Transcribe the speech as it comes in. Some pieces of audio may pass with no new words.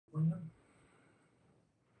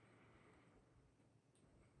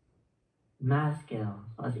Maskil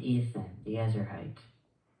of Ethan the Ezrahite.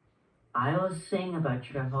 I will sing about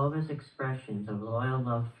Jehovah's expressions of loyal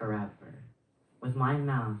love forever. With my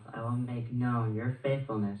mouth I will make known your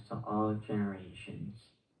faithfulness to all generations.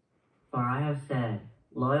 For I have said,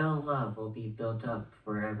 loyal love will be built up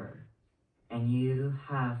forever, and you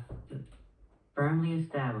have firmly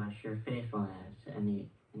established your faithfulness in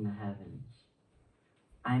the heavens.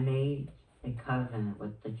 I made a covenant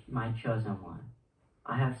with my chosen one.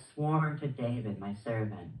 I have sworn to David, my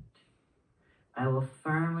servant. I will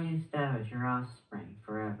firmly establish your offspring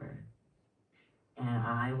forever, and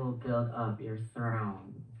I will build up your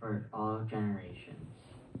throne for all generations.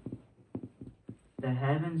 The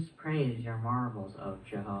heavens praise your marvels, O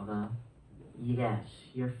Jehovah. Yes,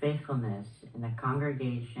 your faithfulness in the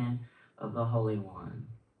congregation of the Holy One.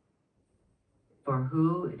 For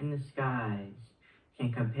who in the skies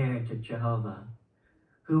can compare to Jehovah?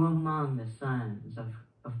 Who among the sons of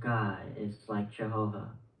God is like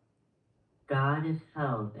Jehovah? God is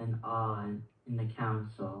held in awe in the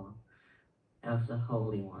council of the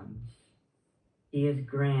holy ones. He is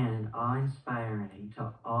grand, awe-inspiring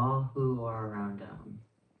to all who are around him.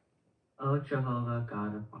 O Jehovah,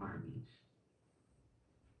 God of armies.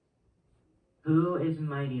 Who is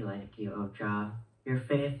mighty like you, O Jah? Your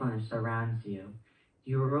faithfulness surrounds you.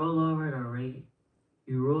 You rule over the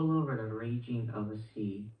raging of the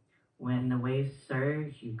sea. When the waves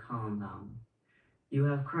surge, you calm them. You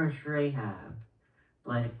have crushed Rahab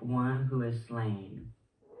like one who is slain.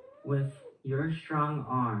 With your strong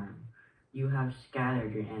arm, you have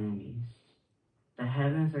scattered your enemies. The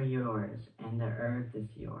heavens are yours, and the earth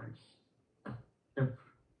is yours. The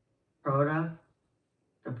product,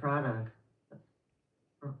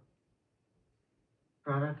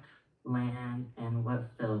 land, and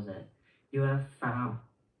what fills it. You have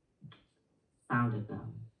founded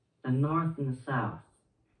them. The north and the south,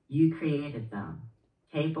 you created them.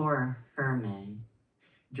 Tabor, Hermon,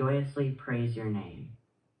 joyously praise your name.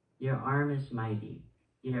 Your arm is mighty.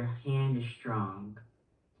 Your hand is strong.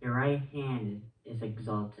 Your right hand is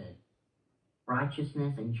exalted.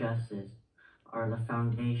 Righteousness and justice are the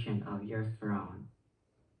foundation of your throne.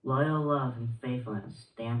 Loyal love and faithfulness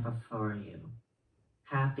stand before you.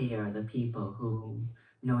 Happy are the people who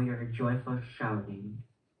know your joyful shouting.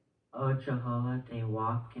 O Jehovah, they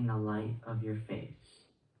walk in the light of your face.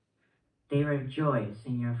 They rejoice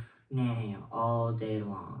in your name all day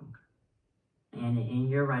long, and in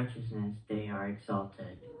your righteousness they are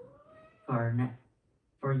exalted.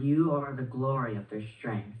 For you are the glory of their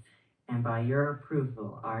strength, and by your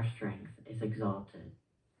approval our strength is exalted.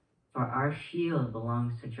 For our shield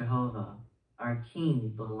belongs to Jehovah, our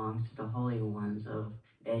King belongs to the holy ones of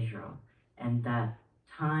Israel. And that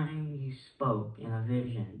time you spoke in a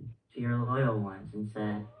vision to your loyal ones and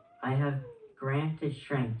said, I have granted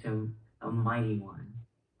strength to a mighty one.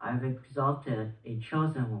 I have exalted a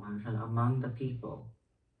chosen one from among the people.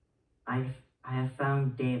 I have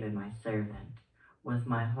found David my servant. With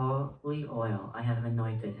my holy oil I have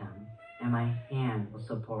anointed him, and my hand will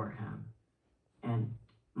support him, and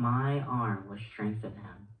my arm will strengthen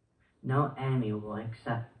him. No enemy will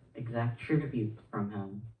exact tribute from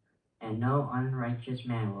him, and no unrighteous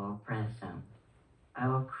man will oppress him. I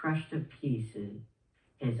will crush to pieces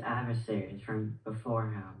his adversaries from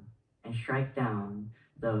before him, and strike down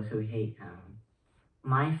those who hate him.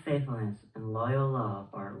 My faithfulness and loyal love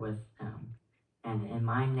are with him, and in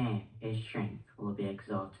my name his strength will be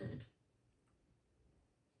exalted.